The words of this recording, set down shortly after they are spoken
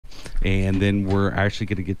And then we're actually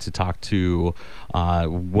going to get to talk to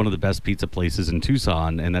one of the best pizza places in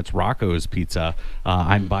Tucson, and that's Rocco's Pizza.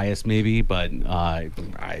 I'm biased maybe, but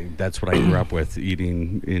that's what I grew up with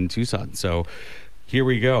eating in Tucson. So here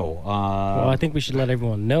we go. Well, I think we should let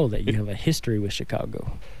everyone know that you have a history with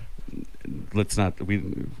Chicago. Let's not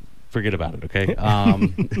forget about it, okay?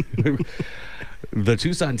 The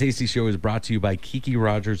Tucson Tasty Show is brought to you by Kiki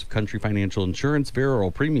Rogers of Country Financial Insurance, Ferrero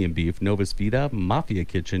Premium Beef, Novus Vita, Mafia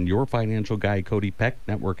Kitchen, Your Financial Guy, Cody Peck,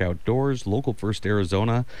 Network Outdoors, Local First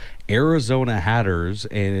Arizona, Arizona Hatters,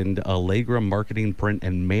 and Allegra Marketing, Print,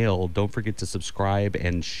 and Mail. Don't forget to subscribe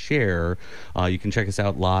and share. You can check us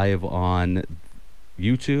out live on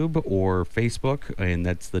YouTube or Facebook, and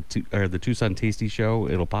that's the Tucson Tasty Show.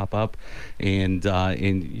 It'll pop up, and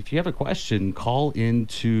if you have a question, call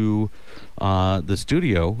into the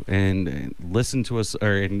studio and listen to us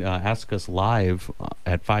or ask us live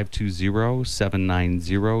at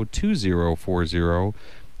 520-790-2040.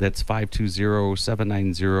 That's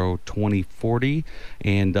 520-790-2040,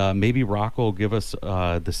 and maybe Rock will give us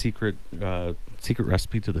the secret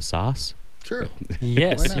recipe to the sauce. Sure.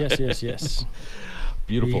 Yes.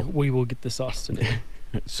 Beautiful. We will get the sauce today.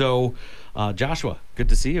 So, Joshua, good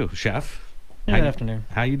to see you, chef. Good afternoon.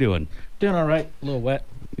 How you doing? Doing all right. A little wet.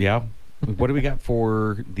 Yeah. What do we got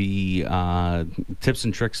for the tips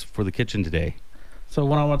and tricks for the kitchen today? So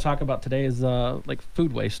what I want to talk about today is like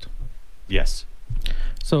food waste. Yes.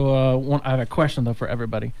 So I have a question though for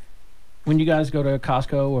everybody. When you guys go to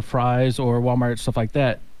Costco or Fry's or Walmart, stuff like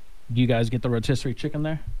that, do you guys get the rotisserie chicken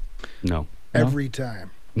there? No. Every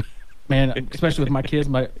time. Man, especially with my kids,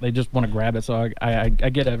 they just want to grab it, so I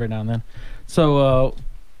get it every now and then. So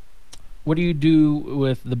what do you do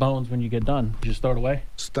with the bones when you get done? You just throw it away?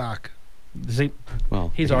 Stock. See,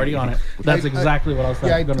 well, he's already on it. That's exactly what I was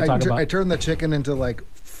going to talk about. I turn the chicken into like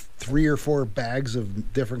 3 or 4 bags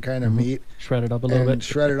of different kind of meat. Shred it up a little bit.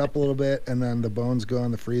 Shred it up a little bit, and then the bones go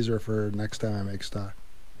in the freezer for next time I make stock.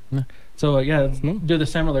 So do the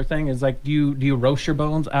similar thing. Is like, do you roast your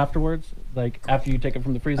bones afterwards? Like after you take it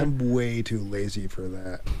from the freezer? I'm way too lazy for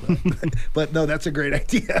that. But no, that's a great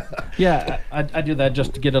idea. Yeah, I do that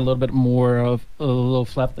just to get a little bit more of a little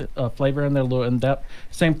flavor in there, a little in depth.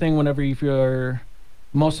 Same thing whenever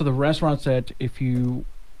most of the restaurants that if you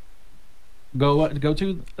go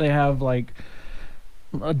to, they have like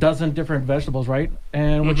a dozen different vegetables, right?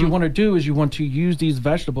 And what you want to do is you want to use these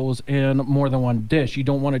vegetables in more than one dish. You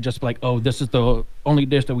don't want to just be like, oh, this is the only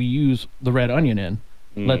dish that we use the red onion in.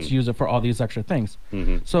 Let's use it for all these extra things.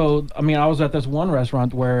 So, I mean, I was at this one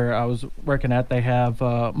restaurant where I was working at. They have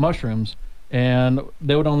mushrooms, and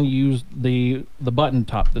they would only use the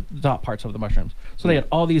top parts of the mushrooms. So they had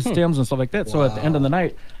all these stems and stuff like that. Wow. So at the end of the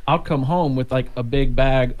night, I'll come home with like a big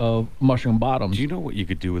bag of mushroom bottoms. Do you know what you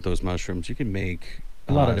could do with those mushrooms? You can make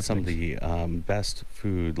a lot of some of the best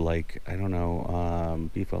food, like, I don't know,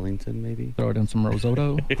 beef Wellington, maybe? Throw it in some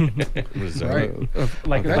risotto. Risotto.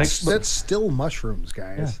 Right. That's still mushrooms,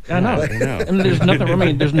 guys. Yeah. I know. And there's nothing, I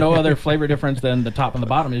mean, there's no other flavor difference than the top and the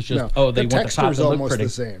bottom. It's just, they want the top to look pretty. Almost the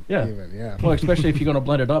same. Yeah. Even. Well, especially if you're going to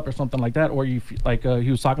blend it up or something like that, or you like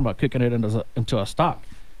he was talking about cooking it into a stock,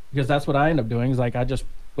 because that's what I end up doing. Is like I just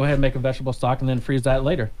go ahead and make a vegetable stock and then freeze that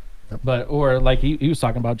later. But or like he was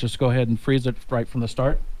talking about, just go ahead and freeze it right from the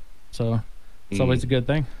start. So it's always a good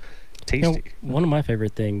thing. Tasty. One of my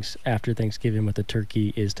favorite things after Thanksgiving with the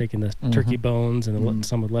turkey is taking the turkey bones and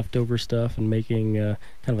some of the leftover stuff and making kind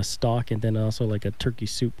of a stock, and then also like a turkey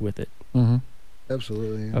soup with it.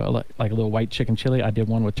 Absolutely. Like a little white chicken chili. I did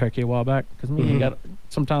one with turkey a while back because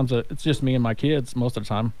sometimes it's just me and my kids most of the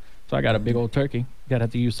time. So I got a big old turkey. You gotta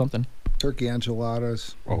have to use something. Turkey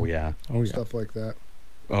enchiladas. Oh yeah. Stuff like that.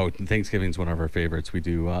 Oh, Thanksgiving's one of our favorites. We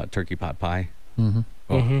do turkey pot pie.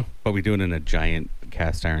 But we do it in a giant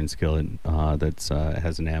cast iron skillet that's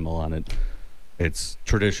has enamel on it. It's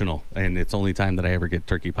traditional, and it's the only time that I ever get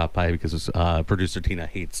turkey pot pie because producer Tina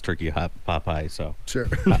hates turkey pot pie. So sure,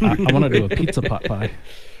 I want to do a pizza pot pie.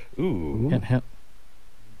 Ooh. Hint, hint.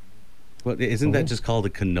 Well, isn't that just called a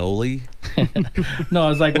cannoli? No,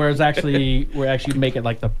 it's like where actually make it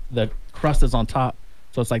like the crust is on top.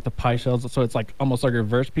 So it's like the pie shells. So it's like almost like a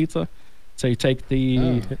reverse pizza. So you take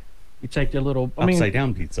the little upside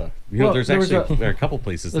down pizza. You know, there are a couple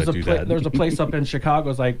places that do that. There's a place up in Chicago.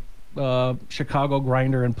 It's like Chicago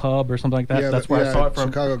Grinder and Pub or something like that. That's where I saw it from.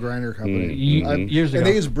 Chicago Grinder Company. Years ago. And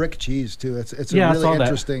they use brick cheese too. It's a really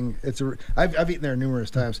interesting. I've eaten there numerous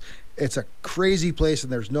times. It's a crazy place,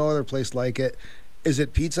 and there's no other place like it. Is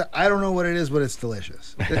it pizza? I don't know what it is, but it's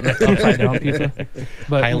delicious. Upside down pizza,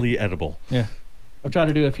 but highly edible. Yeah. I've tried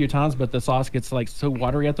to do it a few times, but the sauce gets like so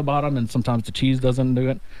watery at the bottom, and sometimes the cheese doesn't do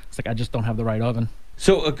it. It's like I just don't have the right oven.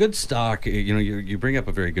 So a good stock, you bring up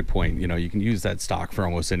a very good point. You can use that stock for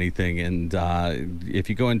almost anything. And if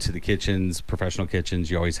you go into the kitchens, professional kitchens,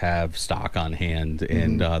 you always have stock on hand,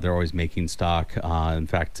 and they're always making stock. In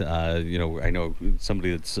fact, I know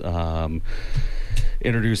somebody that's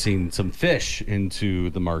introducing some fish into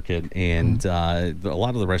the market, and a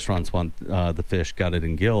lot of the restaurants want the fish gutted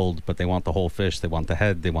and gilled, but they want the whole fish. They want the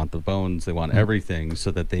head, they want the bones, they want everything, so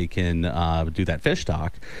that they can do that fish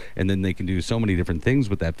stock, and then they can do so many different things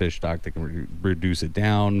with that fish stock. They can reduce it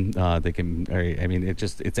down. They can, I mean,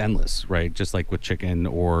 it's endless, right? Just like with chicken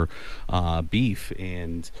or beef,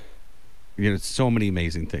 and it's so many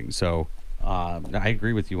amazing things. So I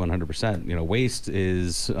agree with you 100%. Waste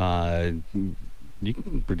is you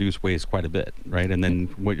can reduce waste quite a bit, right? And then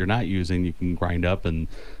what you're not using, you can grind up and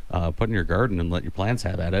put in your garden and let your plants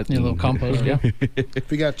have at it. A little compost, yeah.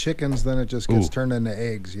 If you got chickens, then it just gets turned into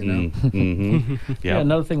eggs, Yeah,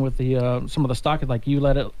 another thing with the some of the stock is like you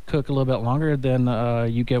let it cook a little bit longer, then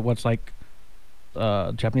you get what's like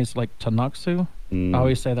Japanese like tanaksu. I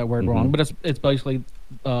always say that word wrong, but it's basically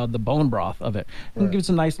the bone broth of it. And it gives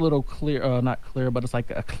a nice little clear, not clear, but it's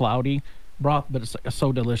like a cloudy broth, but it's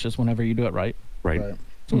so delicious whenever you do it right. Right.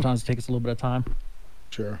 Sometimes it takes a little bit of time.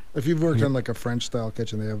 Sure. If you've worked in like a French style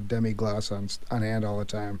kitchen, they have demi-glace on hand all the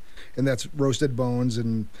time, and that's roasted bones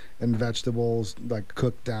and vegetables like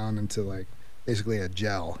cooked down into like basically a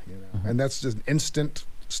gel, and that's just instant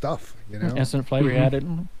stuff, Instant flavor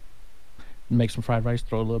added. Make some fried rice,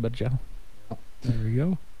 throw a little bit of gel. There you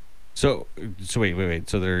go. So wait.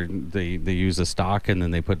 So they use a stock and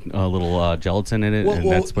then they put a little gelatin in it, and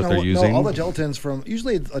that's what they're using. No, all the gelatins from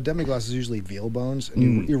usually a demi-glace is usually veal bones,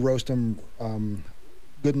 and you roast them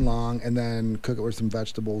good and long, and then cook it with some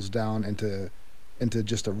vegetables down into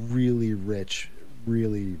just a really rich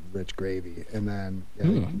gravy, and then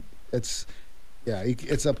it's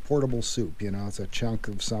a portable soup. It's a chunk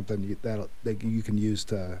of something that you can use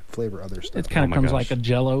to flavor other stuff. It kind of comes like a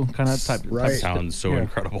Jello kind of type. Right. That sounds so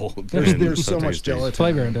incredible. There's so much gelatin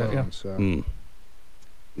flavor in it. Yeah. So.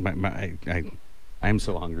 I'm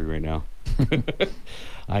so hungry right now.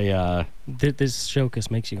 This showcase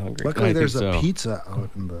makes you hungry. Luckily, there's a pizza out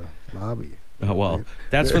in the lobby. Well,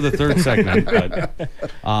 that's for the third segment. But,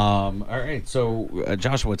 all right. So,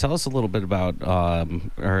 Joshua, tell us a little bit about,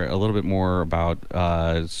 or a little bit more about.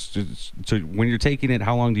 So, when you're taking it,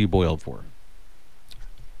 how long do you boil it for?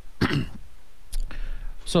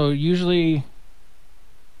 So usually,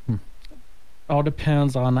 all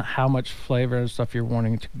depends on how much flavor and stuff you're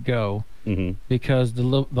wanting to go. Because the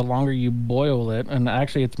longer you boil it, and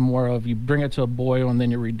actually it's more of you bring it to a boil and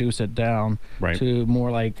then you reduce it down to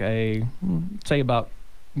more like a say about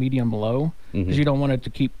medium low, because you don't want it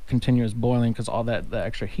to keep continuous boiling because all the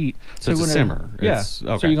extra heat. So it's a simmer. Okay.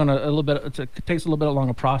 So you're gonna it takes a little bit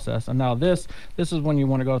longer process. And now this is when you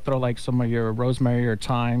want to go throw like some of your rosemary or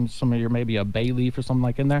thyme, some of your maybe a bay leaf or something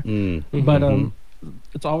like in there. But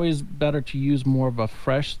it's always better to use more of a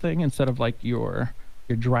fresh thing instead of like your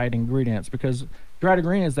dried ingredients, because dried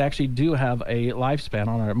ingredients actually do have a lifespan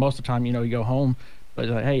on it. Most of the time, you go home, but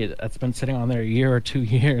like, hey, that's been sitting on there a year or 2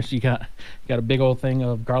 years. You got a big old thing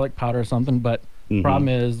of garlic powder or something, but problem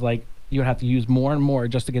is like you have to use more and more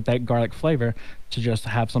just to get that garlic flavor to just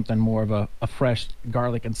have something more of a fresh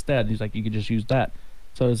garlic instead. He's like, you could just use that.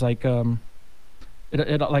 So it's like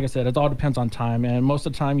it like I said, it all depends on time, and most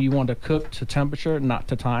of the time you want to cook to temperature, not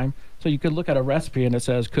to time. So you could look at a recipe and it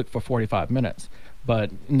says cook for 45 minutes.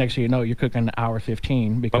 But next thing you know, you're cooking an hour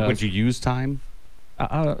 15. Because, but would you use time?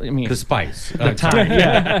 I mean, the spice. The time.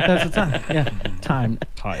 Yeah, that's the time. Yeah, time.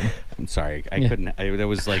 I'm sorry, I couldn't. That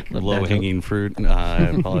was like low hanging fruit. I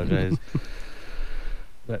apologize.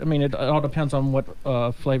 But I mean, it all depends on what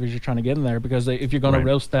flavors you're trying to get in there. Because if you're going to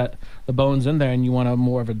roast the bones in there, and you want a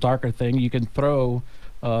more of a darker thing, you can throw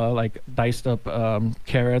like diced up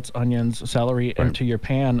carrots, onions, celery into your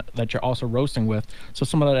pan that you're also roasting with. So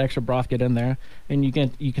some of that extra broth get in there, and you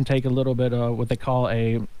can take a little bit of what they call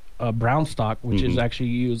a brown stock, which is actually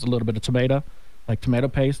you use a little bit of tomato, like tomato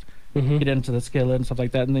paste, get into the skillet and stuff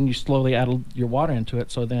like that, and then you slowly add your water into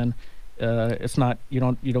it. So then it's not you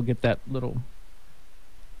don't get that little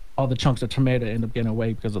all the chunks of tomato end up getting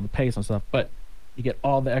away because of the paste and stuff, but you get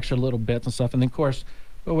all the extra little bits and stuff, and then of course.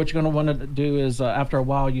 But what you're going to want to do is after a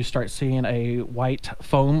while you start seeing a white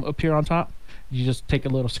foam appear on top. You just take a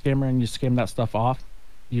little skimmer and you skim that stuff off.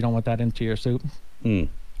 You don't want that into your soup. Yeah,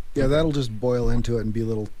 that'll just boil into it and be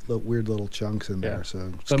little weird little chunks in there.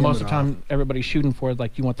 So most of the time everybody's shooting for it,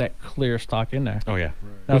 like you want that clear stock in there. Oh yeah.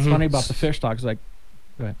 Now, what's funny about the fish stock is like,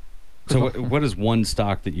 go ahead. So what is one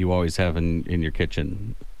stock that you always have in your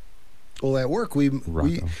kitchen? Well, at work we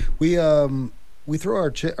we throw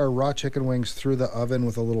our raw chicken wings through the oven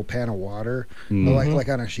with a little pan of water, like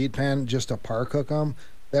on a sheet pan, just to par cook them.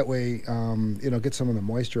 That way, get some of the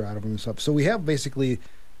moisture out of them and stuff. So we have basically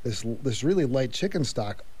this really light chicken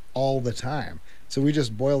stock all the time. So we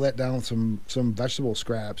just boil that down with some vegetable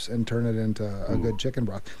scraps and turn it into a good chicken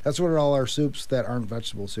broth. That's what all our soups that aren't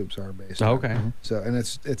vegetable soups are based on. Okay. So, and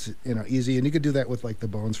it's easy, and you could do that with like the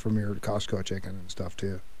bones from your Costco chicken and stuff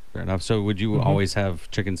too. Fair enough. So would you always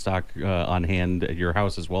have chicken stock on hand at your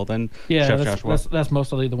house as well then? Yeah, Chef Joshua? that's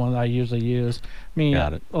mostly the one that I usually use. I mean,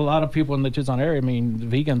 Got it. a lot of people in the Tucson area,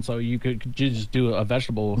 vegan, so you could just do a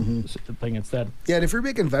vegetable thing instead. Yeah, and if you're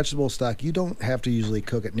making vegetable stock, you don't have to usually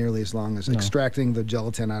cook it nearly as long as extracting the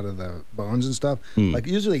gelatin out of the bones and stuff. Like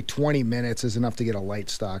usually 20 minutes is enough to get a light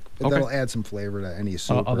stock, but that'll add some flavor to any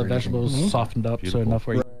soup. All the vegetables softened up, so enough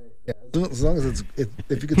where you... Yeah, as long as if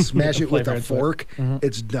you could smash it with a fork,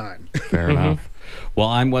 it's done. Fair enough. Well,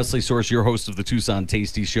 I'm Wesley Source, your host of the Tucson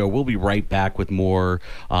Tasty Show. We'll be right back with more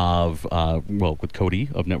of, with Cody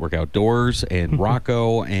of Network Outdoors and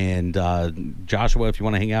Rocco and Joshua. If you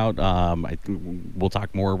want to hang out, we'll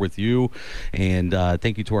talk more with you. And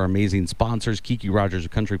thank you to our amazing sponsors, Kiki Rogers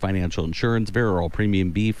of Country Financial Insurance, Vero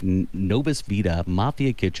Premium Beef, Novus Vita,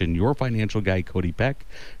 Mafia Kitchen, Your Financial Guy, Cody Peck,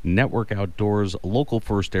 Network Outdoors, Local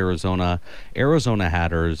First Arizona, Arizona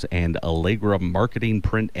Hatters, and Allegra Marketing,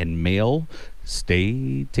 Print, and Mail.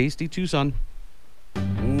 Stay tasty, Tucson.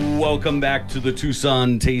 Welcome back to the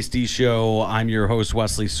Tucson Tasty Show. I'm your host,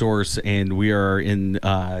 Wesley Source, and we're having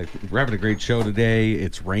a great show today.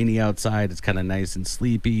 It's rainy outside. It's kind of nice and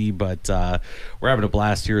sleepy, but we're having a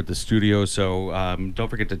blast here at the studio. So don't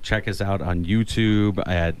forget to check us out on YouTube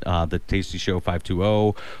at the Tasty Show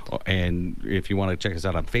 520. And if you want to check us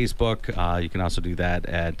out on Facebook, you can also do that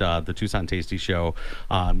at the Tucson Tasty Show.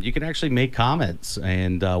 You can actually make comments,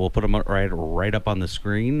 and we'll put them right up on the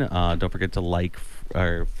screen. Don't forget to like,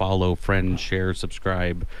 or follow, friend, share,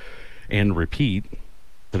 subscribe, and repeat.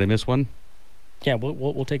 Did I miss one? Yeah,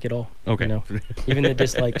 we'll take it all. Okay. Even the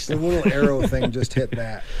dislikes. The little arrow thing, just hit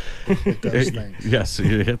that. It does things. Yes,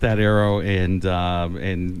 you hit that arrow and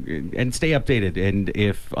stay updated. And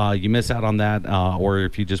if you miss out on that, or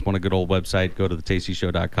if you just want a good old website, go to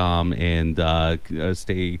thetastyshow.com and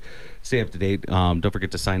stay up to date. Don't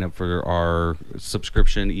forget to sign up for our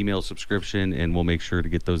email subscription, and we'll make sure to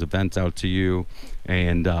get those events out to you.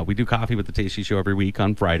 And we do Coffee with the Tasty Show every week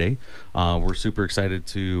on Friday. We're super excited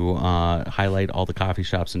to highlight all the coffee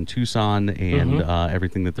shops in Tucson and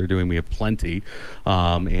everything that they're doing. We have plenty,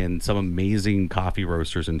 and some amazing coffee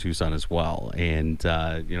roasters in Tucson as well. And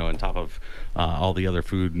on top of all the other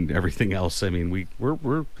food and everything else, I mean, we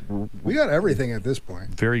got everything at this point.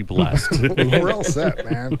 Very blessed. We're all set,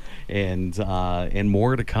 man. And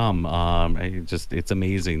more to come. It's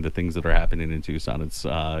amazing the things that are happening in Tucson.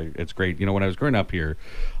 It's great. When I was growing up here,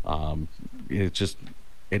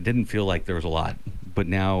 it didn't feel like there was a lot, but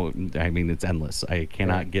now, I mean, it's endless. I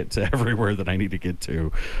cannot get to everywhere that I need to get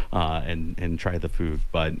to and try the food,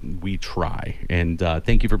 but we try. And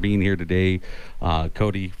thank you for being here today,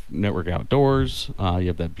 Cody, Network Outdoors. You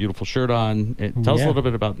have that beautiful shirt on. Tell us a little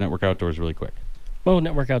bit about Network Outdoors really quick. Well,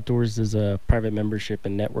 Network Outdoors is a private membership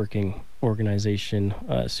and networking organization,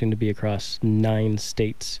 soon to be across 9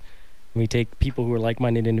 states. We take people who are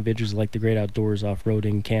like-minded individuals who like the great outdoors,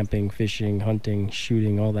 off-roading, camping, fishing, hunting,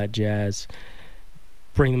 shooting, all that jazz,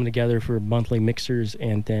 bring them together for monthly mixers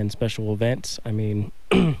and then special events. I mean,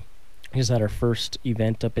 we just had our first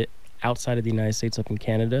event outside of the United States up in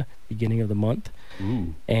Canada, beginning of the month.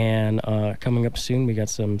 Ooh. And coming up soon, we got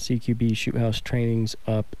some CQB shoot house trainings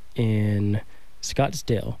up in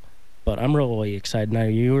Scottsdale. But I'm really excited. Now,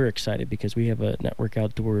 you are excited because we have a Network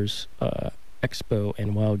Outdoors Expo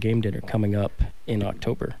and Wild Game Dinner coming up in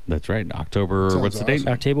October. That's right. October, Sounds what's the date?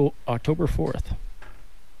 October 4th.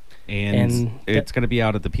 And it's going to be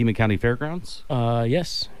out at the Pima County Fairgrounds?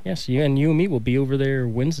 Yes. You and me will be over there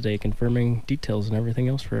Wednesday confirming details and everything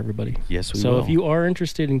else for everybody. Yes, we will. So if you are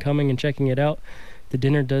interested in coming and checking it out, the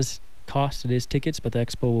dinner does cost. It is tickets, but the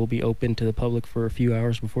expo will be open to the public for a few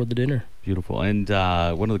hours before the dinner. Beautiful. And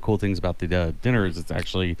one of the cool things about the dinner is it's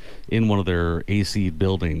actually in one of their AC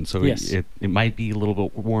buildings. So yes. it might be a little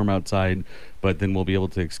bit warm outside, but then we'll be able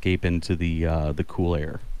to escape into the cool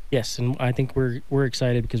air. Yes, and I think we're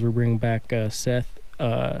excited because we're bringing back Chef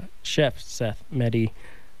Seth Meddy.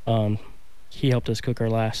 He helped us cook our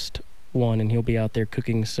last one, and he'll be out there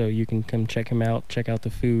cooking, so you can come check him out, check out the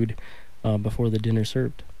food before the dinner's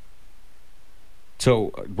served.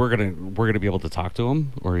 So we're gonna be able to talk to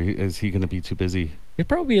him, or is he gonna be too busy? He'll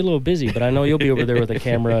probably be a little busy, but I know you'll be over there with a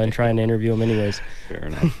camera and trying to interview him anyways. Fair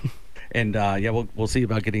enough. And yeah, we'll see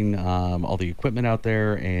about getting all the equipment out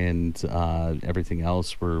there and everything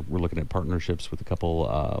else. We're looking at partnerships with a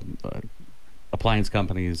couple appliance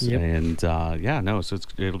companies, Yep. and yeah, no, so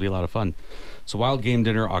it'll be a lot of fun. So Wild Game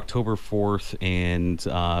Dinner, October 4th, and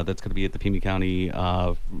that's going to be at the Pima County.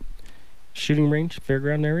 Shooting range,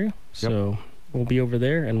 fairground area. So we'll be over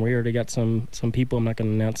there, and we already got some people. I'm not going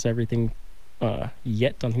to announce everything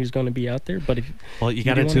yet on who's going to be out there, but if Well, you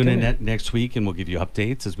got to tune in next week, and we'll give you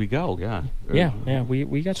updates as we go. Yeah, yeah,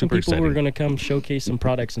 we got some Super people who are exciting. going to come showcase some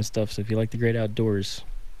products and stuff. So if you like the great outdoors,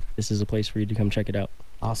 this is a place for you to come check it out.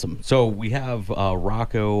 Awesome. So we have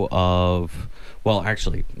Rocco of, well,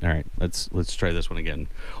 actually, all right, let's try this one again.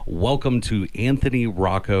 Welcome to Anthony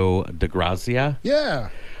Rocco DeGrazia Yeah,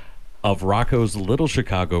 of Rocco's Little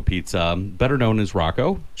Chicago Pizza, better known as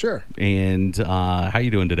Rocco. sure. And how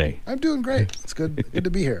you doing today? I'm doing great. It's good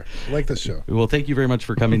to be here. I like this show. Well, thank you very much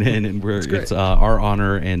for coming in, and great. it's our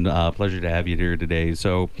honor and pleasure to have you here today.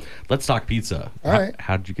 So let's talk pizza. All right.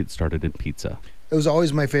 How did you get started in pizza? It was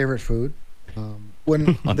always my favorite food. When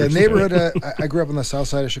the Understood. neighborhood, I grew up on the south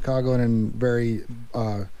side of Chicago and in very,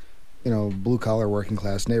 blue collar working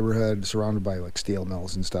class neighborhood surrounded by like steel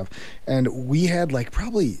mills and stuff. And we had like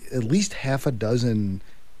probably at least half a dozen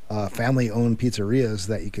family owned pizzerias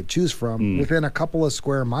that you could choose from within a couple of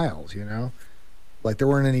square miles, Like there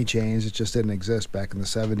weren't any chains; it just didn't exist back in the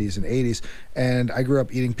 70s and 80s. And I grew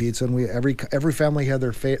up eating pizza, and every family had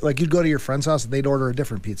their favorite. Like you'd go to your friend's house, and they'd order a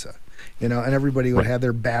different pizza, and everybody would Right. have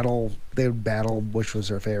their battle. They would battle which was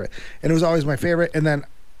their favorite, and it was always my favorite. And then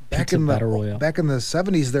Pizza Battle Royale. back in the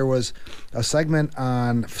 70s, there was a segment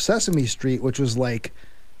on Sesame Street, which was like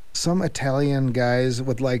some Italian guys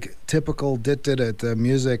with like typical dit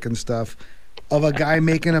music and stuff of a guy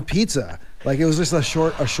making a pizza. Like it was just a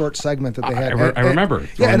short segment that they had. I remember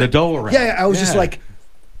throwing and the dough around. Yeah, I was just like,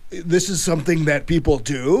 this is something that people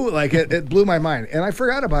do. Like it blew my mind, and I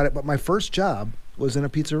forgot about it. But my first job was in a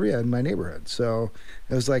pizzeria in my neighborhood, so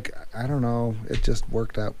it was like, I don't know, it just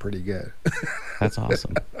worked out pretty good. That's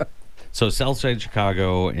awesome. So Southside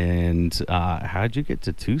Chicago, and how'd you get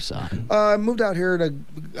to Tucson? I moved out here to.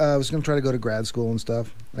 I was going to try to go to grad school and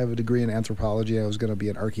stuff. I have a degree in anthropology. I was going to be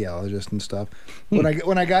an archaeologist and stuff. When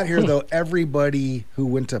I got here, though, everybody who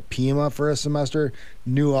went to Pima for a semester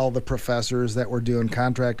knew all the professors that were doing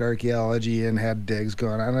contract archaeology and had digs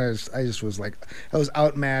going on. I just was like, I was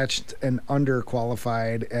outmatched and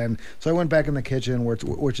underqualified, and so I went back in the kitchen,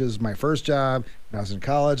 which is my first job. When I was in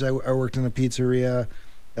college, I worked in a pizzeria.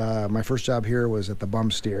 My first job here was at the Bum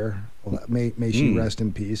Steer. Well, may she rest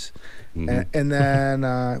in peace. And then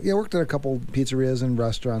worked at a couple pizzerias and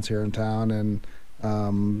restaurants here in town,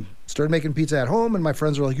 and started making pizza at home. And my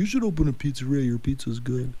friends were like, "You should open a pizzeria. Your pizza's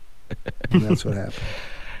good." And that's what happened.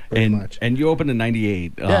 Pretty much. And you opened in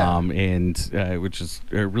 '98, Yeah. and which is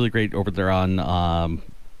really great over there on.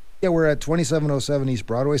 Yeah, we're at 2707 East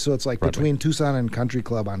Broadway, so it's like Broadway. between Tucson and Country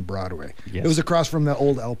Club on Broadway. Yes. It was across from the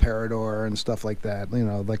old El Parador and stuff like that.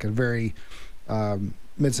 Like a very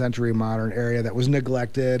mid-century modern area that was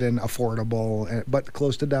neglected and affordable, but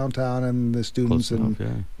close to downtown and the students. Close And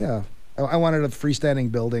enough, yeah. I wanted a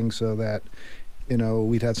freestanding building so that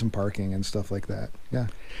we'd had some parking and stuff like that. Yeah.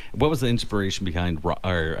 What was the inspiration behind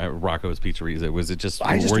Rocco's Pizzeria? Was it just,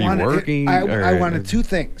 I just were you wanted, working? I wanted two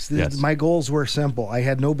things. Yes. My goals were simple. I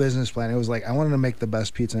had no business plan. It was like I wanted to make the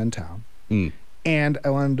best pizza in town, and I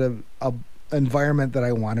wanted a environment that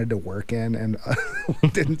I wanted to work in and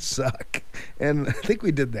didn't suck. And I think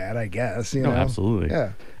we did that, I guess. Oh, absolutely.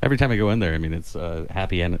 Yeah. Every time I go in there, I mean, it's a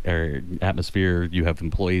happy atmosphere. You have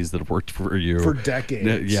employees that have worked for you For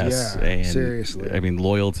decades. Yes, Yeah, and seriously. I mean,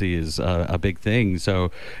 loyalty is a big thing.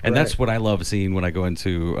 So, and that's Right. what I love seeing when I go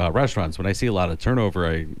into restaurants. When I see a lot of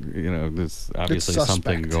turnover, there's obviously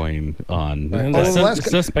something suspect. going on. And Oh, that's the last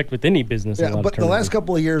suspect with any business. a Yeah, lot of but the last turnover.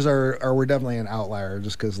 couple of years were definitely an outlier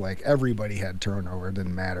just because like everybody had turnover. It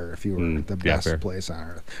didn't matter if you were the yeah, best fair. place on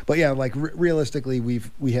earth. But yeah, like realistically,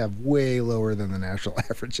 we have way lower than the national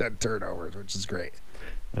average on turnovers, which is great.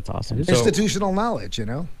 That's awesome. So- Institutional knowledge, that's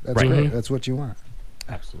Right. great. Mhm. That's what you want.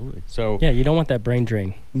 Absolutely. So, Yeah, you don't want that brain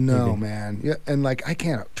drain. No, Maybe. man. Yeah, and like I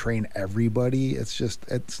can't train everybody. It's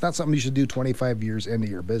not something you should do 25 years into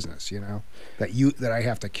your business. That I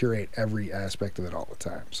have to curate every aspect of it all the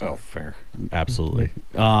time. So fair. Absolutely.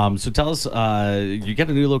 So tell us, you get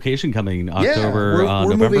a new location coming October, yeah,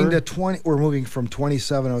 we're November? moving to 20. We're moving from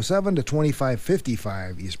 2707 to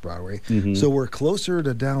 2555 East Broadway. So we're closer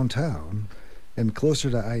to downtown and closer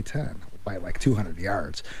to I-10 by like 200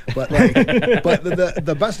 yards. But like, but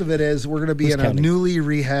the best of it is we're going to be Who's in counting? a newly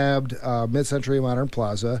rehabbed mid-century modern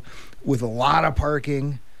plaza with a lot of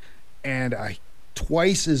parking and a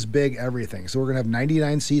twice as big everything. So we're going to have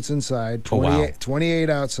 99 seats inside, 28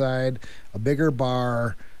 outside, a bigger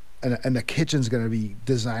bar, and the kitchen's going to be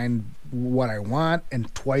designed what I want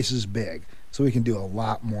and twice as big. So we can do a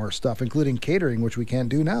lot more stuff, including catering, which we can't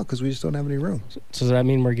do now because we just don't have any room. So does that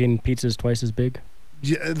mean we're getting pizzas twice as big?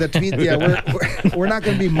 Yeah, we're not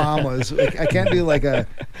going to be mamas. I can't do like a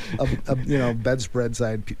bedspread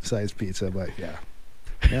size pizza, but yeah.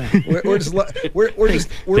 We're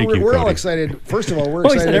all excited. First of all, we're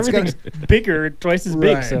excited. Everything's bigger, twice as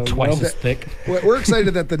big, so twice as thick. We're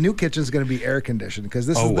excited that the new kitchen's going to be air conditioned because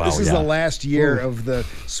this is the last year of the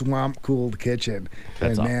swamp cooled kitchen.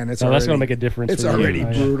 That's man, that's going to make a difference. It's already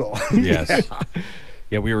brutal. Yes.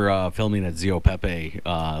 Yeah, we were filming at Zio Pepe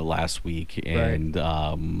last week, and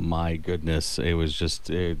my goodness, it was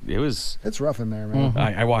just It's rough in there, man.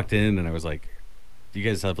 I walked in and I was like, do you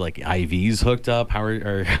guys have like IVs hooked up? How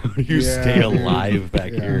do you stay alive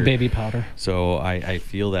back here? Baby powder. So I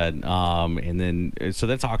feel that. And then, so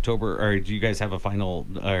that's October. Or do you guys have a final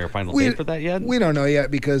date for that yet? We don't know yet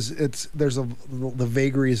because the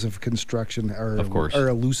vagaries of construction are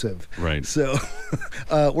elusive. Right. So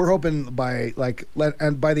we're hoping by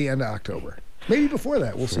the end of October. Maybe before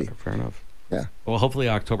that. We'll see. Fair enough. Yeah. Well, hopefully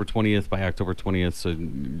by October 20th, so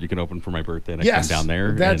you can open for my birthday and I come down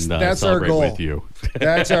there that's and our celebrate goal. with you.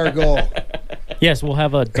 That's our goal. Yes, we'll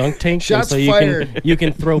have a dunk tank. Shots so fired. You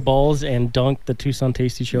can throw balls and dunk the Tucson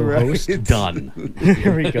Tasty Show host. Done.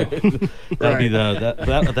 Here we go. That'll be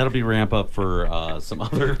that'll be ramp up for some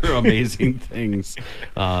other amazing things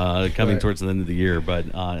coming towards the end of the year,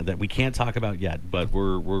 but that we can't talk about yet. But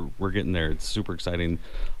we're getting there. It's super exciting.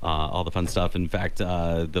 All the fun stuff. In fact,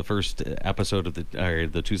 the first episode of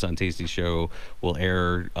the Tucson Tasty Show will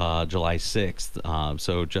air July 6th.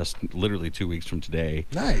 So just literally 2 weeks from today.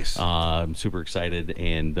 Nice. I'm super excited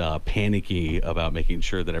and panicky about making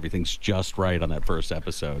sure that everything's just right on that first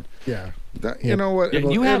episode. Yeah. You know what?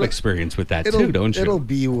 You have experience with that too, don't you? It'll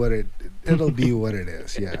be what it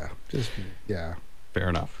is. Yeah. Yeah. Fair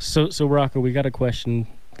enough. So Rocco, we got a question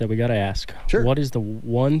that we got to ask. Sure. What is the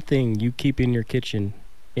one thing you keep in your kitchen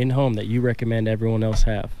in home that you recommend everyone else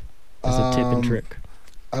have as a tip and trick?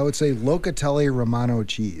 I would say Locatelli Romano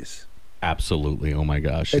cheese. Absolutely. Oh my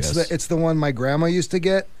gosh. It's the one my grandma used to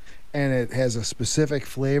get, and it has a specific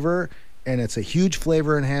flavor, and it's a huge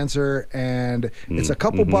flavor enhancer, and it's a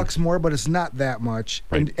couple bucks more, but it's not that much,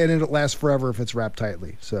 and it'll last forever if it's wrapped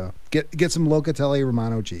tightly. So get some Locatelli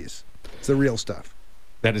Romano cheese. It's the real stuff.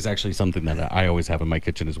 That is actually something that I always have in my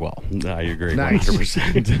kitchen as well. I agree, Nice.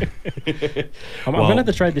 100%. I'm going to have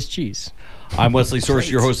to try this cheese. I'm Wesley Source,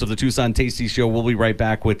 your host of the Tucson Tasty Show. We'll be right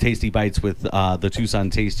back with Tasty Bites with the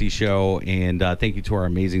Tucson Tasty Show. And thank you to our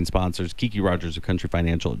amazing sponsors, Kiki Rogers of Country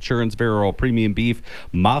Financial Insurance, Vero Premium Beef,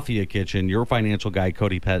 Mafia Kitchen, Your Financial Guy,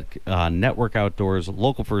 Cody Peck, Network Outdoors,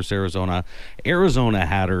 Local First Arizona, Arizona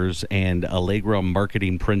Hatters, and Allegra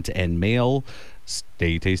Marketing Print and Mail.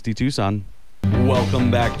 Stay tasty, Tucson.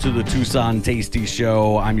 Welcome back to the Tucson Tasty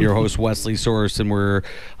Show. I'm your host, Wesley Source, and we're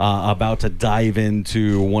about to dive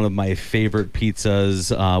into one of my favorite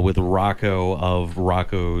pizzas with Rocco of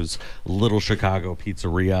Rocco's Little Chicago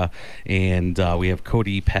Pizzeria. And we have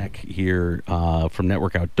Cody Peck here from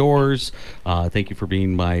Network Outdoors. Thank you for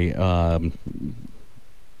being my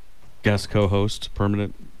guest co-host,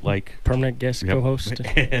 permanent guest co-host.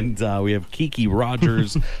 And we have Kiki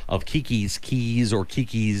Rogers of Kiki's Keys, or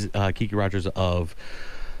Kiki Rogers of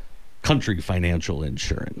Country Financial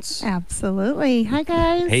Insurance. Absolutely. Hi,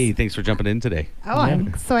 guys. Hey, thanks for jumping in today. Oh,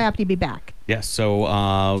 I'm so happy to be back. Yes,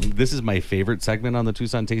 so this is my favorite segment on the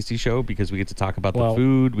Tucson Tasty Show because we get to talk about the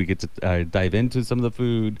food. We get to dive into some of the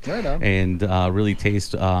food and really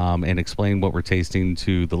taste and explain what we're tasting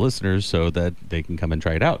to the listeners so that they can come and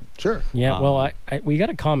try it out. Sure. Yeah, we got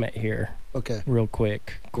a comment here. Okay. Real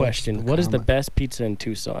quick question. What is the best pizza in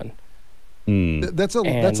Tucson? That's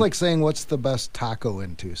like saying what's the best taco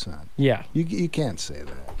in Tucson. Yeah, you can't say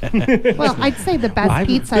that. Well, I'd say the best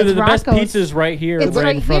pizza is the Rocco's. best pizza's right here,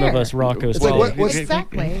 right in front of us. Rocco's. It's like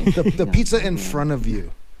exactly the pizza in front of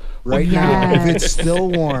you right now. If it's still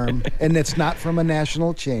warm and it's not from a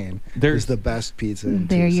national chain, there's the best pizza in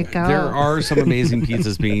there Tucson. You go. There are some amazing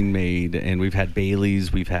pizzas being made, and we've had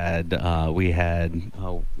Bailey's. We had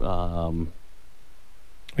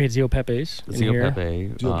Zio Pepe's. Zio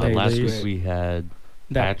Pepe. Last week we had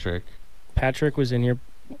Patrick. Patrick was in here.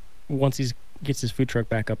 Once gets his food truck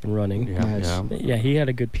back up and running. Yeah, Nice. yeah. Yeah, he had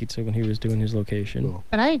a good pizza when he was doing his location. Cool.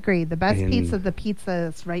 But I agree. The best And- pizza, the pizza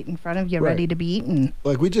is right in front of you, Right. ready to be eaten.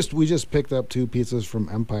 Like we just picked up 2 pizzas from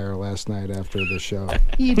Empire last night after the show.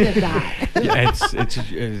 You did that. Yeah,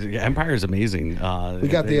 it's Empire is amazing. We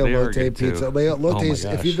got the they are elote good, too. pizza. The elotes, Oh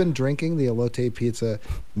my if you've gosh. been drinking the elote pizza,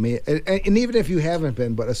 and even if you haven't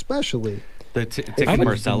been, but especially, The tikka I would-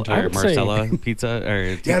 Marcella, I or would say- Marcella pizza,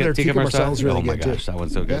 or their tikka Marcella's really Oh my good, too. gosh, that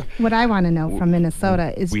one's so good. What I want to know from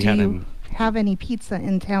Minnesota is, We do had you an- have any pizza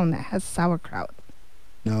in town that has sauerkraut?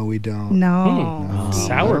 no, we don't. No. No, I don't think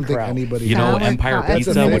Sauerkraut. anybody. You know, Sauerkraut, Empire that's a Pizza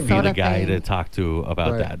would be the Minnesota guy thing. to talk to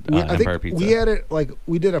about Right. that. I think Empire Pizza. we had it like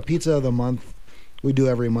we did a pizza of the month. We do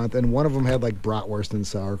every month, and one of them had like bratwurst and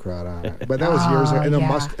sauerkraut on it. But that was years ago, Oh, and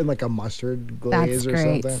yeah. in like a mustard That's glaze or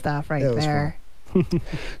great something. stuff right It was there.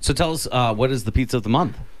 So tell us, what is the pizza of the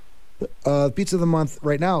month? Pizza of the month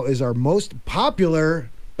right now is our most popular,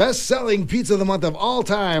 best-selling pizza of the month of all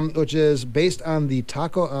time, which is based on the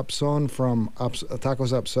Taco Upson from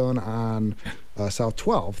Tacos Upson on South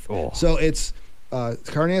 12th. Oh. So it's carne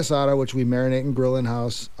asada, which we marinate and grill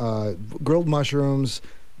in-house, grilled mushrooms,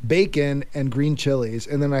 bacon, and green chilies.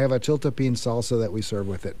 And then I have a chiltepín salsa that we serve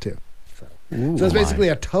with it, too. So it's basically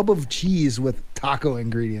a tub of cheese with taco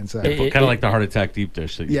ingredients in it. Kind of like the heart attack deep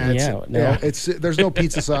dish. That you Yeah, it's, Yeah, no. yeah, it's there's no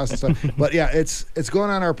pizza sauce and stuff, but yeah, it's going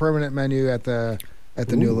on our permanent menu at the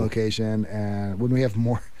new location, and when we have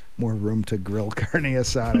more room to grill carne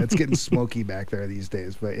asada, it's getting smoky back there these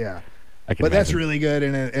days. But yeah, I can but that's imagine. really good,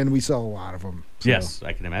 and we sell a lot of them. So. Yes,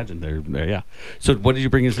 I can imagine. They're yeah. So what did you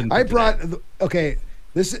bring us in? I today? brought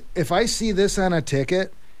this. If I see this on a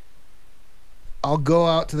ticket, I'll go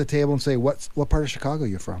out to the table and say, what part of Chicago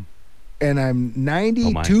you from? And I'm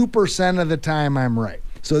 92% of the time I'm right.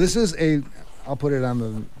 So this is I'll put it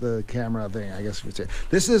on the camera thing, I guess you would say.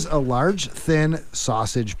 This is a large, thin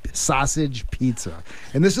sausage pizza.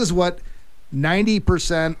 And this is what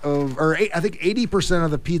 90% I think 80%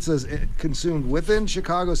 of the pizzas consumed within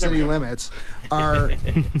Chicago city limits are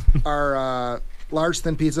large,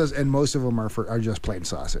 thin pizzas, and most of them are just plain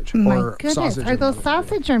sausage. My or goodness, sausage are and those meat.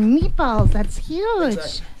 sausage or meatballs? That's huge.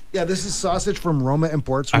 Exactly. Yeah, this is sausage from Roma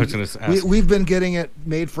Imports. I was gonna ask. We've been getting it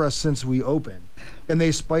made for us since we opened, and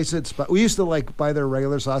they spice it. We used to like buy their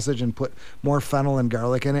regular sausage and put more fennel and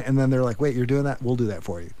garlic in it, and then they're like, "Wait, you're doing that? We'll do that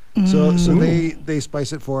for you." So they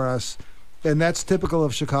spice it for us, and that's typical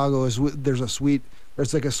of Chicago.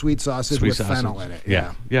 There's like a sweet sausage Sweet with sausage. fennel in it.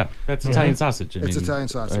 Yeah. That's Italian sausage. It's Italian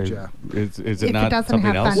sausage, yeah. Is If it it not doesn't something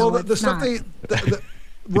have else? fennel, Well, the it's stuff not.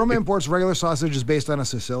 Roma Imports regular sausage is based on a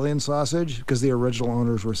Sicilian sausage because the original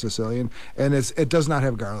owners were Sicilian, and it does not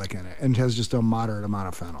have garlic in it, and has just a moderate amount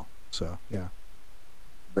of fennel. So yeah,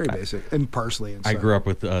 very basic, and parsley and I stuff. grew up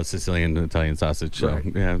with Sicilian and Italian sausage, so Right.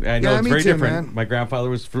 yeah, I know it's me very too, different. man. My grandfather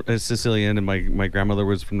was Sicilian, and my grandmother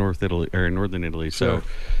was from Northern Italy. So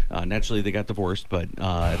naturally, they got divorced. But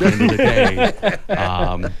at the end of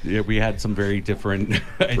the day, we had some very different.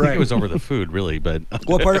 I think Right. it was over the food, really. But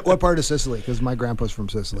What part of Sicily? Because my grandpa's from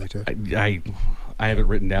Sicily too. I have it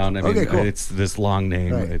written down. I mean, Okay, cool. it's this long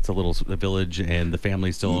name. Right. It's a little village, and the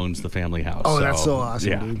family still owns the family house. Oh, that's so awesome,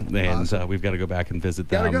 Yeah, dude. and Awesome. we've got to go back and visit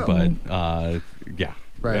Gotta them. go. But yeah,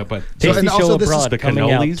 Right. Yeah, but So, Tasty and Show also this is Abroad the coming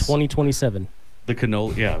out cannolis. 2027. the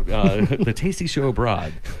canola, the Tasty Show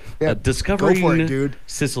Abroad. Yeah, Discovering go for it, dude.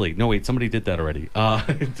 Sicily. No, wait, somebody did that already.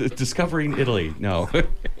 Discovering Italy. No.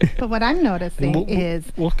 But what I'm noticing We'll- is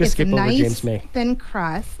we'll it's skip over nice, James May. thin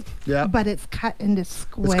crust, Yeah. but it's cut into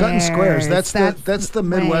squares. It's cut in squares. That's the way to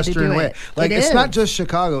Midwestern do way. it. Like It it's not is. just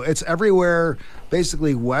Chicago. It's everywhere,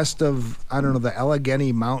 basically west of the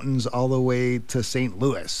Allegheny Mountains all the way to St.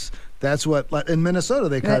 Louis. That's what in Minnesota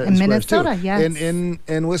they cut it in In squares too. Minnesota, yes.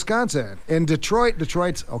 In Wisconsin, in Detroit's Well, an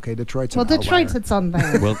Detroit's outlier. its own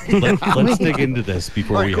thing. Well, let's dig into this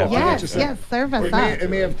before All we right, have cool. to. Yeah. Yes, just yes, serve us up. It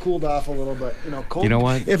may have cooled off a little, but cold. You know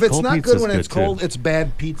what? If it's Cold not pizza's good when good, it's cold, too. it's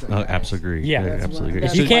bad pizza. Oh, absolutely. Yeah. absolutely.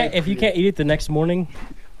 That's If So- you can't eat it the next morning,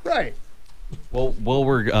 Right. Well, while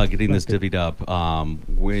we're getting this divvied up,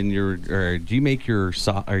 do you make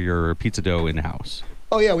your pizza dough in house?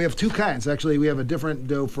 Oh yeah, we have two kinds. Actually, we have a different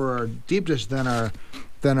dough for our deep dish than our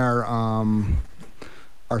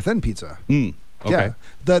thin pizza. Okay. Yeah,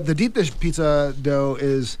 the deep dish pizza dough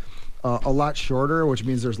is a lot shorter, which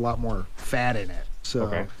means there's a lot more fat in it. So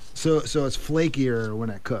Okay. so it's flakier when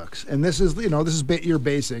it cooks. And this is your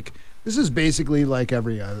basic. This is basically like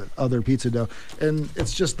every other pizza dough, and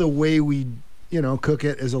it's just the way we cook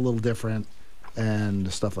it is a little different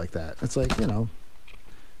and stuff like that. It's like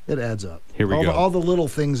it adds up. Here we go. All the little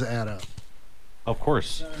things add up. Of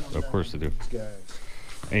course they do. Guys.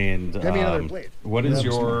 And Give me another plate. what is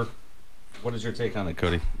Grab your What is your take on it,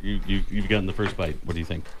 Cody? You've gotten the first bite. What do you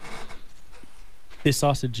think? This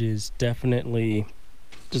sausage is definitely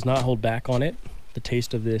does not hold back on it. The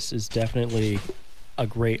taste of this is definitely a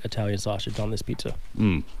great Italian sausage on this pizza.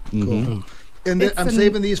 Mm. Cool. Mhm. And It's I'm an-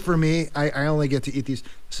 saving these for me. I only get to eat these.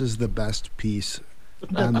 This is the best piece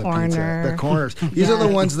on the corner. pizza. The corners. These are the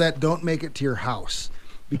Yes. ones that don't make it to your house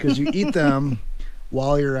because you eat them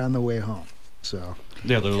while you're on the way home. So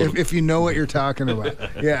Yeah, they're if you know what you're talking about,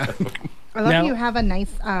 yeah. I love Now- you have a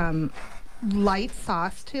nice light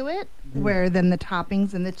sauce to it, where then the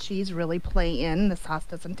toppings and the cheese really play in. The sauce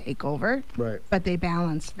doesn't take over, Right. but they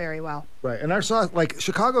balance very well. Right, and our sauce, like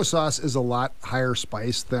Chicago sauce, is a lot higher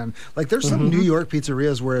spice than like there's some New York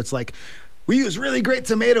pizzerias where it's like we use really great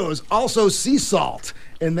tomatoes, also sea salt,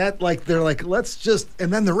 and that like they're like let's just,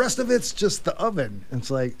 and then the rest of it's just the oven. It's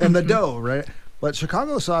like and the dough, right? But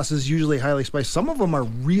Chicago sauce is usually highly spiced. Some of them are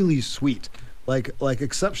really sweet, like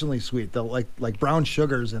exceptionally sweet. They'll like brown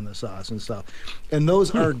sugars in the sauce and stuff, and those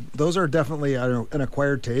are definitely I don't know, an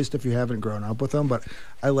acquired taste if you haven't grown up with them. But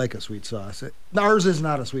I like a sweet sauce. Ours is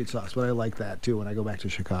not a sweet sauce, but I like that too when I go back to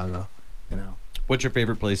Chicago. You know, What's your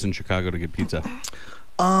favorite place in Chicago to get pizza?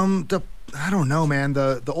 I don't know, man.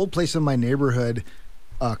 The old place in my neighborhood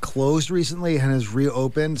closed recently and has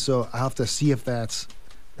reopened, so I'll have to see if that's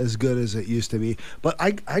as good as it used to be. But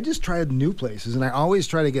I just tried new places, and I always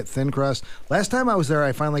try to get thin crust. Last time I was there,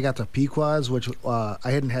 I finally got to Pequod's, which I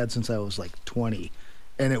hadn't had since I was like 20,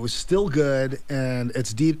 and it was still good. And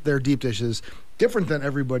it's deep. Their deep dishes different than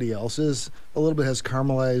everybody else's. A little bit has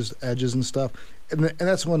caramelized edges and stuff, and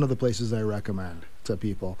that's one of the places I recommend to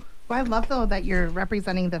people. Well, I love though that you're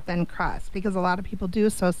representing the thin crust because a lot of people do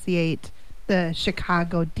associate the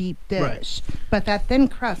Chicago deep dish, Right. but that thin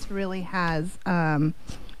crust really has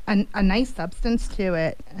a nice substance to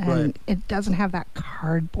it, and Right. it doesn't have that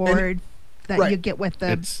cardboard that Right. you get with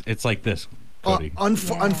the. It's like this, Cody. Yeah.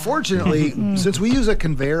 Unfortunately, since we use a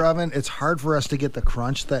conveyor oven, it's hard for us to get the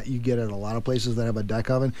crunch that you get at a lot of places that have a deck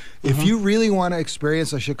oven. If you really want to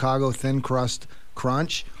experience a Chicago thin crust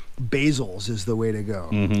crunch, Basil's is the way to go.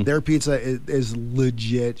 Their pizza is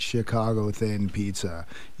legit Chicago thin pizza.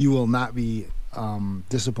 You will not be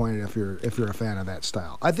disappointed if you're a fan of that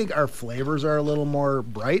style. I think our flavors are a little more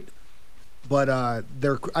bright, but I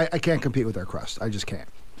can't compete with their crust. I just can't.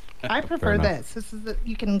 I prefer enough. this. This is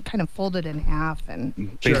you can kind of fold it in half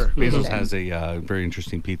and. Sure. Basil's has a very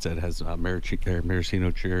interesting pizza. It has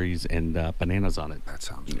maraschino cherries and bananas on it. That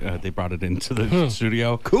sounds They brought it into the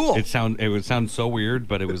studio. Cool. It would sound so weird,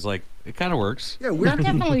 but it was like it kind of works. yeah, That weird.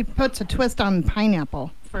 definitely puts a twist on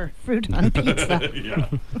pineapple for fruit on pizza. Yeah,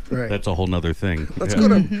 Right. that's a whole nother thing. Let's Yeah. go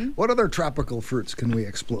to what other tropical fruits can we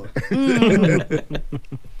explore?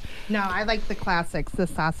 No, I like the classics. The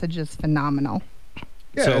sausage is phenomenal.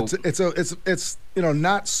 Yeah, So- it's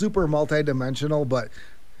not super multi-dimensional, but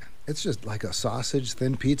it's just like a sausage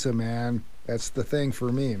thin pizza, man. That's the thing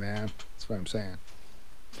for me, man. That's what I'm saying.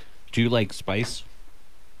 Do you like spice?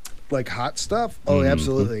 Like hot stuff? Oh, Mhm.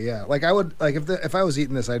 absolutely, yeah. Like I would like if I was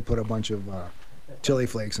eating this, I'd put a bunch of chili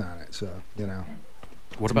flakes on it. So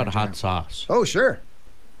What about my hot jam. sauce? Oh, sure.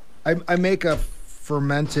 I make a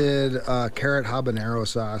fermented carrot habanero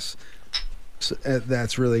sauce.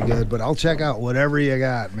 That's really good, but I'll check out whatever you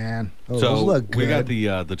got, man. Oh, those So look good. we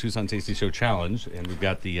got the Tucson Tasty Show challenge, and we've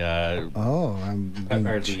got the Oh, I'm being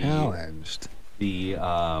Or the- challenged.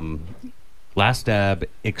 Last Dab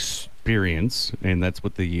Experience, and that's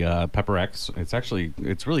with the Pepper X.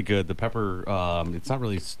 It's really good. The pepper, it's not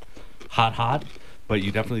really hot, but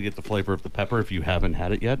you definitely get the flavor of the pepper if you haven't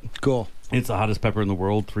had it yet. Cool. It's the hottest pepper in the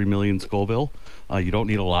world, 3 million Scoville. You don't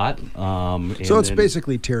need a lot. So it's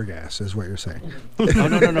basically tear gas, is what you're saying. Oh,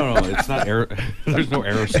 no. It's not air. There's no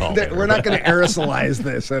aerosol. there. We're not going to aerosolize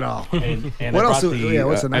this at all. And What I else brought do- yeah,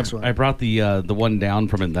 what's the next I, one? I brought the one down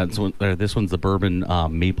from it. This one's the bourbon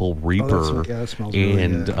maple reaper. Yeah, that smells really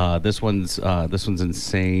and good. this one's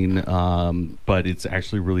insane, but it's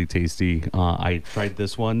actually really tasty. I tried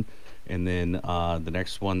this one, and then the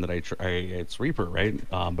next one that I try, it's Reaper, right?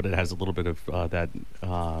 But it has a little bit of that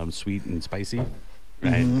sweet and spicy.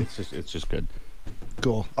 Right? Mm-hmm. It's just good.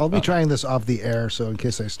 Cool. I'll be trying this off the air, so in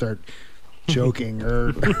case I start choking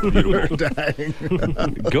or dying.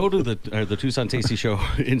 Go to the Tucson Tasty Show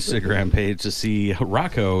Instagram page to see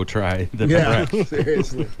Rocco try the Yeah, Pepper X.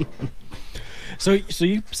 seriously. So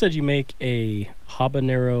you said you make a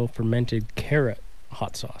habanero fermented carrot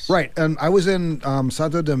hot sauce. Right. And I was in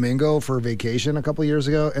Santo Domingo for vacation a couple years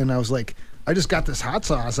ago, and I was like, I just got this hot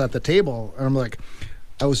sauce at the table, and I'm like,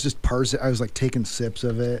 I was just parsing. I was like taking sips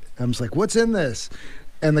of it. I was like, "What's in this?"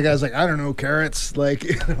 And the guy's like, I don't know, carrots, like,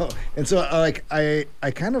 you know. And so I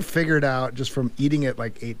kind of figured out just from eating it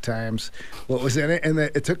like 8 times what was in it, and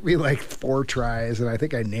it took me like 4 tries, and I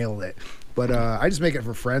think I nailed it. But I just make it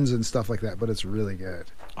for friends and stuff like that. But it's really good.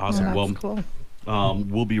 Awesome. That's Well, cool.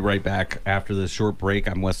 we'll be right back after this short break.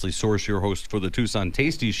 I'm Wesley Source, your host for the Tucson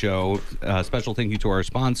Tasty Show. Special thank you to our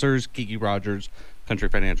sponsors, Kiki Rogers, Country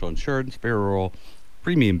Financial Insurance, Farrell,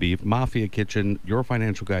 Premium Beef, Mafia Kitchen, Your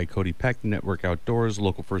Financial Guy, Cody Peck, Network Outdoors,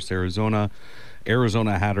 Local First Arizona,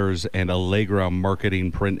 Arizona Hatters, and Allegra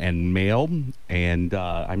Marketing, Print, and Mail. And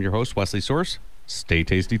I'm your host, Wesley Source. Stay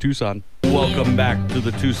tasty, Tucson. Welcome back to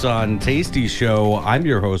the Tucson Tasty Show. I'm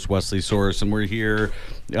your host, Wesley Source, and we're here.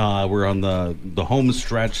 We're on the home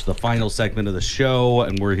stretch, the final segment of the show,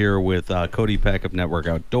 and we're here with Cody Peck of Network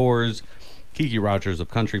Outdoors, Kiki Rogers of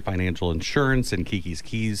Country Financial Insurance, and Kiki's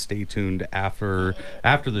Keys. Stay tuned after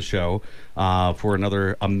the show for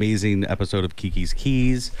another amazing episode of Kiki's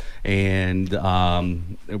Keys. And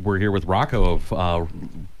we're here with Rocco of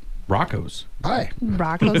Rocco's. Hi.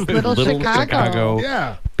 Rocco's Little Chicago.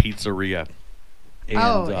 Yeah. Pizzeria.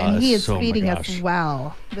 And he is oh my feeding us gosh.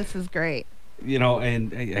 well. This is great. You know,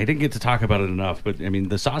 and I didn't get to talk about it enough, but I mean,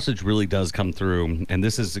 the sausage really does come through, and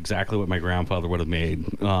this is exactly what my grandfather would have made.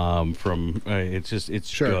 It's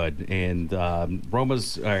Sure. good, and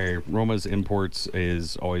Roma's Imports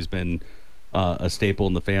has always been a staple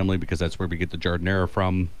in the family because that's where we get the jardinera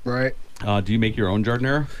from. Right. Do you make your own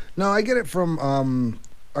jardinera? No, I get it from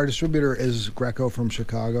our distributor is Greco from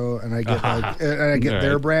Chicago, and I get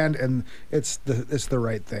their Right. brand, and it's the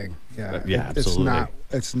right thing. Yeah, Yeah, absolutely.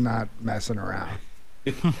 It's not messing around.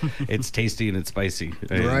 It's tasty and it's spicy.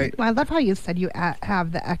 Right. Well, I love how you said you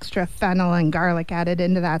have the extra fennel and garlic added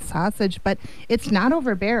into that sausage, but it's not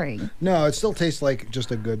overbearing. No, it still tastes like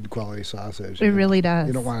just a good quality sausage. It really does.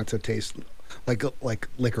 You don't want it to taste like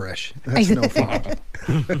licorice. That's no fun.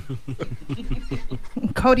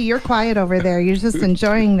 Cody, you're quiet over there. You're just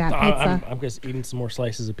enjoying that pizza. I'm just eating some more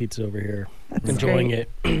slices of pizza over here. That's Enjoying great.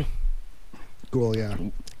 it. Cool. Yeah.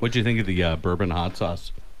 What'd you think of the bourbon hot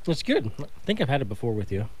sauce? It's good. I think I've had it before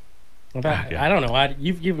with you. Yeah. I don't know.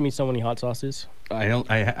 You've given me so many hot sauces. We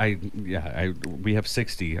have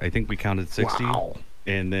 60. I think we counted 60. Wow.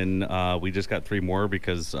 And then we just got 3 more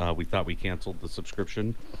because we thought we canceled the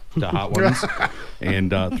subscription to Hot Ones.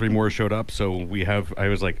 And 3 more showed up. So I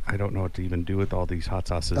was like, I don't know what to even do with all these hot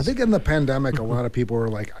sauces. I think in the pandemic, a lot of people were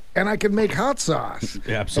like, and I can make hot sauce.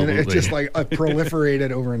 Yeah, absolutely. And it just like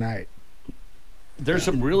proliferated overnight. There's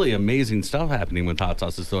some really amazing stuff happening with hot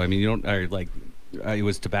sauces, though. I mean, it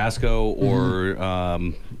was Tabasco or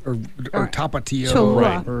or Tapatio,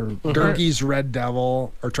 Cholula. or Durkee's Red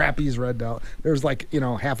Devil, or Trappy's Red Devil. There's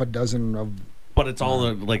half a dozen of. But it's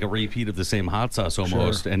all like a repeat of the same hot sauce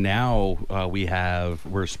almost. Sure. And now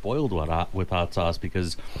we're spoiled with hot sauce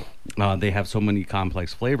because they have so many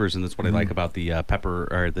complex flavors, and that's what I like about the pepper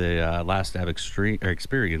or the Last Dab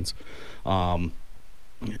Experience.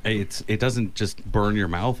 It doesn't just burn your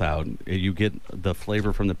mouth out. You get the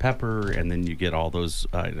flavor from the pepper, and then you get all those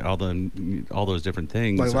different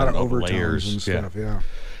things, Like a lot of all the overtones and stuff, yeah.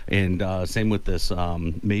 And same with this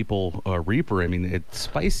maple Reaper. I mean, it's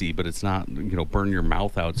spicy, but it's not burn your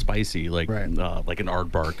mouth out spicy like Right. like an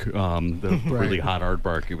aardvark, the really hot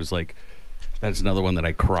aardvark. It was like that's another one that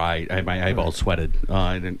I cried. My eyeballs sweated.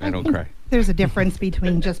 I don't cry. There's a difference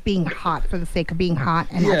between just being hot for the sake of being hot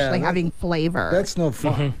and Yeah, actually having flavor. That's no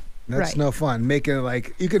fun. That's Right. no fun. Making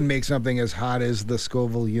it you can make something as hot as the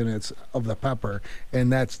Scoville units of the pepper,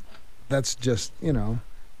 and that's just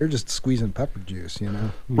you're just squeezing pepper juice,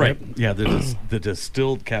 Right. Yeah. The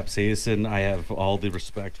distilled capsaicin. I have all the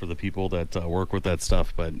respect for the people that work with that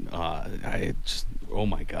stuff, but oh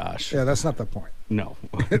my gosh. Yeah, that's not the point. No.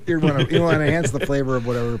 You want to enhance the flavor of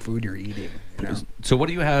whatever food you're eating. So what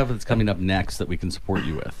do you have that's coming up next that we can support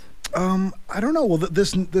you with? I don't know. Well,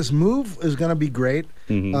 this move is going to be great,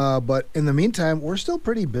 but in the meantime, we're still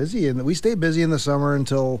pretty busy, and we stay busy in the summer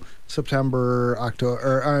until September,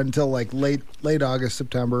 October, or until like late August,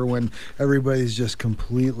 September, when everybody's just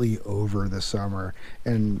completely over the summer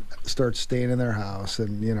and starts staying in their house,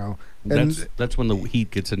 and That's when the heat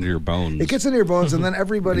gets into your bones. it gets into your bones, and then and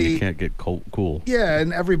everybody. you can't get cool. Yeah,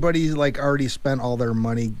 and everybody's like already spent all their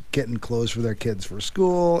money getting clothes for their kids for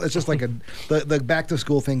school. It's just like the back to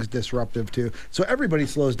school thing's disruptive too. So everybody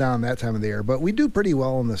slows down that time of the year, but we do pretty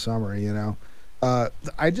well in the summer,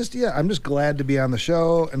 I'm just glad to be on the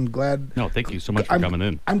show and glad. No, thank you so much for coming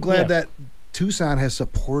in. I'm glad that Tucson has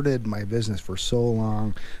supported my business for so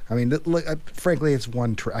long. I mean, frankly, it's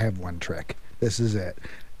I have one trick. This is it.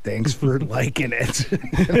 Thanks for liking it,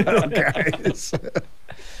 guys.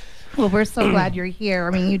 Well, we're so glad you're here. I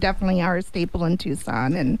mean, you definitely are a staple in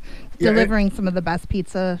Tucson and delivering some of the best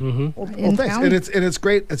pizza in thanks. town. And it's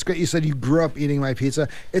great. It's great. You said you grew up eating my pizza.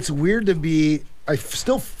 It's weird to be. I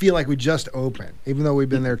still feel like we just opened, even though we've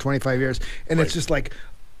been there 25 years. And it's just like,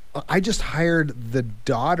 I just hired the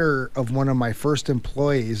daughter of one of my first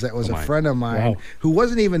employees that was a friend of mine who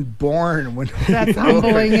wasn't even born when. That's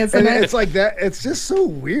humbling, isn't it? It's like that. It's just so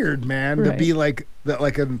weird, man, to be like that,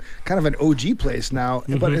 like a kind of an OG place now.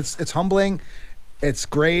 But it's humbling. It's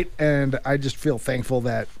great, and I just feel thankful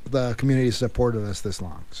that the community supported us this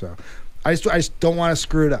long. So, I just don't want to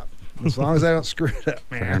screw it up. As long as I don't screw it up,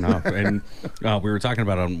 man. Fair enough. And we were talking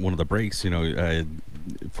about on one of the breaks,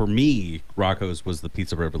 for me, Rocco's was the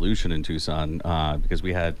pizza revolution in Tucson because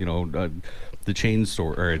we had, the chain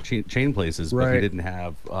store or chain places, but we didn't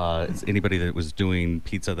have anybody that was doing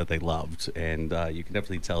pizza that they loved. And you can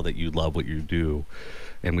definitely tell that you love what you do,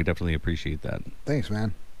 and we definitely appreciate that. Thanks,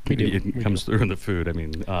 man. It comes through in the food. I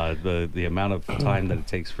mean, the amount of time that it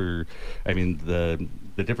takes for,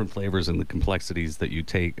 the different flavors and the complexities that you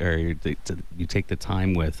take, or you take the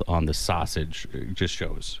time with on the sausage, it just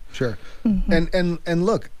shows. Sure. And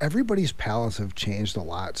look, everybody's palates have changed a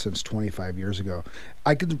lot since 25 years ago.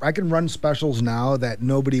 I can run specials now that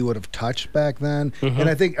nobody would have touched back then, and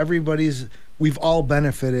I think we've all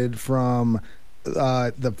benefited from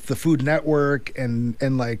the Food Network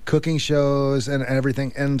and like cooking shows and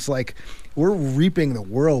everything, and it's like we're reaping the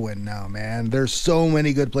whirlwind now, man. There's so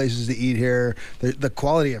many good places to eat here. The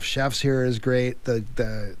quality of chefs here is great.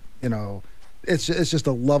 It's just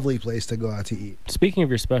a lovely place to go out to eat. Speaking of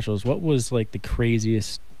your specials, what was like the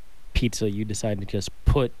craziest pizza you decided to just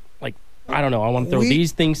put, like, I don't know, I want to throw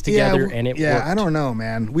these things together and it worked? I don't know,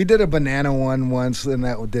 man. We did a banana one once and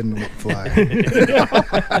that didn't fly.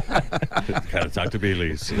 Gotta talk to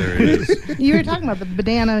Bailey's. There it is. You were talking about the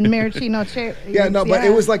banana and maraschino cherry. But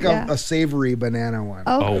it was like a savory banana one.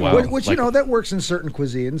 Oh, wow. Which that works in certain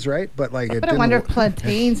cuisines, right? But like I wonder if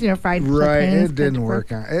plantains, fried plantains. Right, it didn't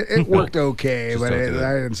work. It worked okay, but I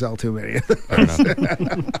didn't sell too many.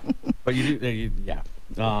 But you do, you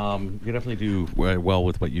definitely do well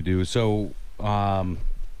with what you do. So,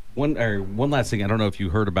 one last thing, I don't know if you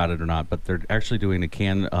heard about it or not, but they're actually doing a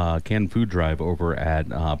canned food drive over at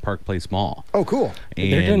Park Place Mall. Oh, cool!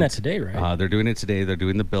 And, they're doing that today, right? They're doing it today. They're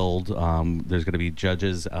doing the build. There's going to be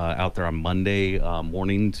judges out there on Monday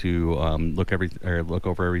morning to look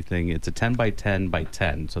over everything. It's a 10 by 10 by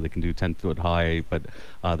 10, so they can do 10-foot high, but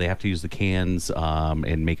they have to use the cans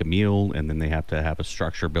and make a meal, and then they have to have a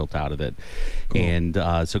structure built out of it. Cool. And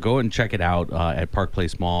so go and check it out at Park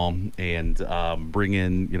Place Mall and bring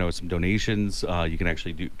in some donations. You can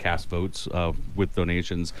actually cast votes with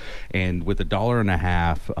donations, and with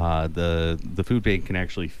 $1.50, the food bank can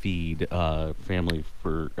actually feed family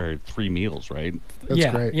for 3 meals. Right? That's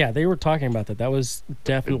great. Yeah, they were talking about that. That was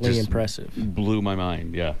definitely impressive. Blew my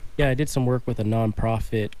mind. Yeah. Yeah, I did some work with a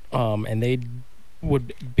nonprofit, and they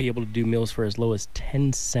would be able to do meals for as low as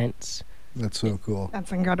 10 cents. That's so cool.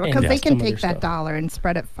 That's incredible, because they can take that dollar and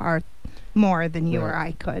spread it far more than you or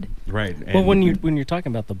I could. Right. Well, when you're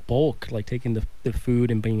talking about the bulk, like taking the food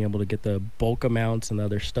and being able to get the bulk amounts and the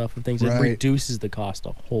other stuff and things, it reduces the cost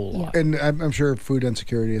a whole lot. And I'm sure food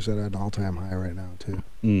insecurity is at an all-time high right now too.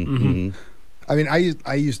 Mm-hmm. I mean,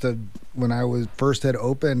 I used to, when I was first had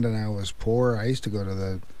opened and I was poor, I used to go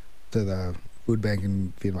to the food bank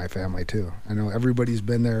and feed my family too. I know everybody's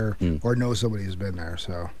been there or knows somebody who's been there,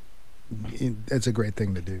 so it's a great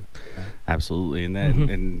thing to do. Absolutely. And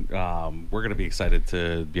then we're going to be excited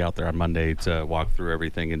to be out there on Monday to walk through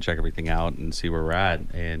everything and check everything out and see where we're at.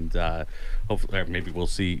 And hopefully maybe we'll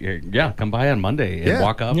see. Come by on Monday and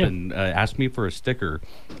walk up and ask me for a sticker.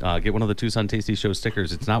 Get one of the Tucson Tasty Show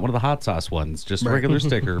stickers. It's not one of the hot sauce ones, just a regular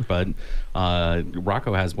sticker, but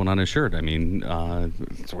Rocco has one on his shirt. I mean,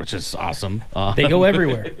 which is awesome. They go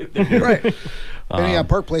everywhere. Right. And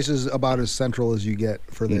Park Place is about as central as you get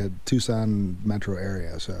for the Tucson metro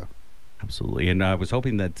area. So, absolutely. And I was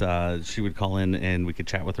hoping that she would call in and we could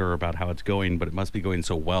chat with her about how it's going, but it must be going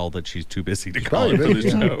so well that she's too busy to call in for the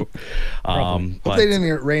show. Hope they didn't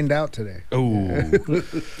get rained out today. Oh.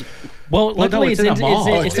 Well, luckily it's in a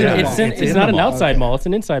mall. It's not an outside mall. It's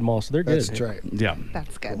an inside mall, so they're good. That's right. Yeah.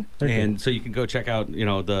 That's good. And so you can go check out,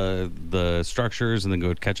 the structures and then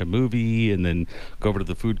go catch a movie and then go over to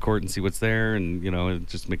the food court and see what's there and,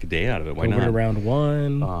 just make a day out of it. Why not? Over to round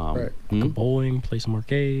one, right. Go bowling, play some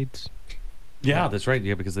arcades. Yeah, that's right.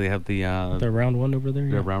 Yeah, because they have the round one over there.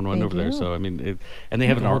 Yeah, round one over there. So I mean, and they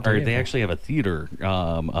have they actually have a theater.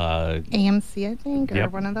 AMC, I think, or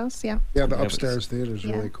one of those. Yeah. Yeah, the upstairs theater is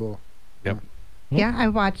really cool. Yep. Yeah, I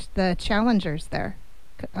watched the Challengers there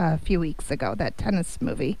a few weeks ago. That tennis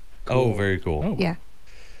movie. Oh, very cool. Oh. Yeah.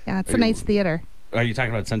 Yeah, it's Are a you- nice theater. Are you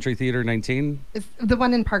talking about Century Theater 19? It's the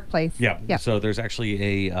one in Park Place. Yeah. Yeah. So there's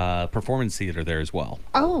actually a performance theater there as well.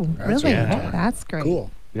 Oh, That's really? fantastic. That's great.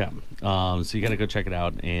 Cool. Yeah. So you got to go check it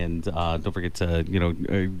out, and don't forget to,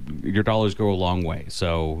 your dollars go a long way.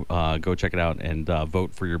 So go check it out and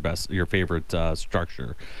vote for your favorite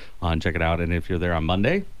structure. Check it out, and if you're there on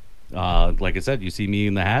Monday, like I said, you see me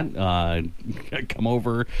in the hat, come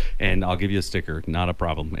over, and I'll give you a sticker. Not a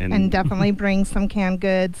problem. And definitely bring some canned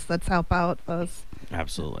goods. Let's help out those.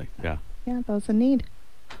 Absolutely, yeah. Yeah, those in need.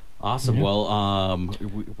 Awesome. Yeah. Well,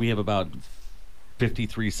 we have about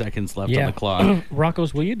 53 seconds left on Yeah. the clock.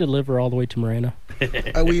 Rocco's, will you deliver all the way to Marana?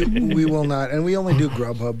 We will not, and we only do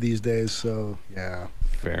Grubhub these days. So yeah,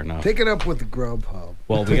 Fair enough. take it up with the Grubhub.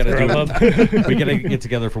 Well, we gotta we gotta get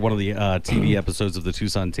together for one of the TV episodes of the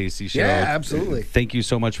Tucson Tasty Show. Yeah, absolutely. Thank you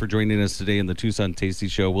so much for joining us today in the Tucson Tasty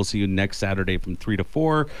Show. We'll see you next Saturday from 3 to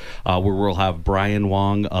 4, where we'll have Brian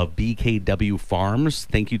Wong of BKW Farms.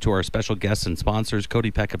 Thank you to our special guests and sponsors,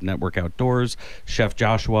 Cody Peck of Network Outdoors, Chef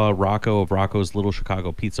Joshua Rocco of Rocco's Little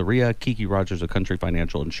Chicago Pizzeria, Kiki Rogers of Country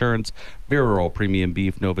Financial Insurance, Vera Premium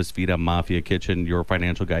Beef, Novus Vita Mafia Kitchen, your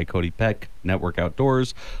financial guy Cody Peck, Network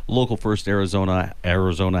Outdoors, Local First Arizona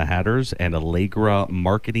Hatters, and Allegra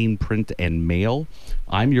Marketing, Print, and Mail.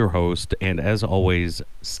 I'm your host, and as always,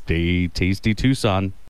 stay tasty, Tucson.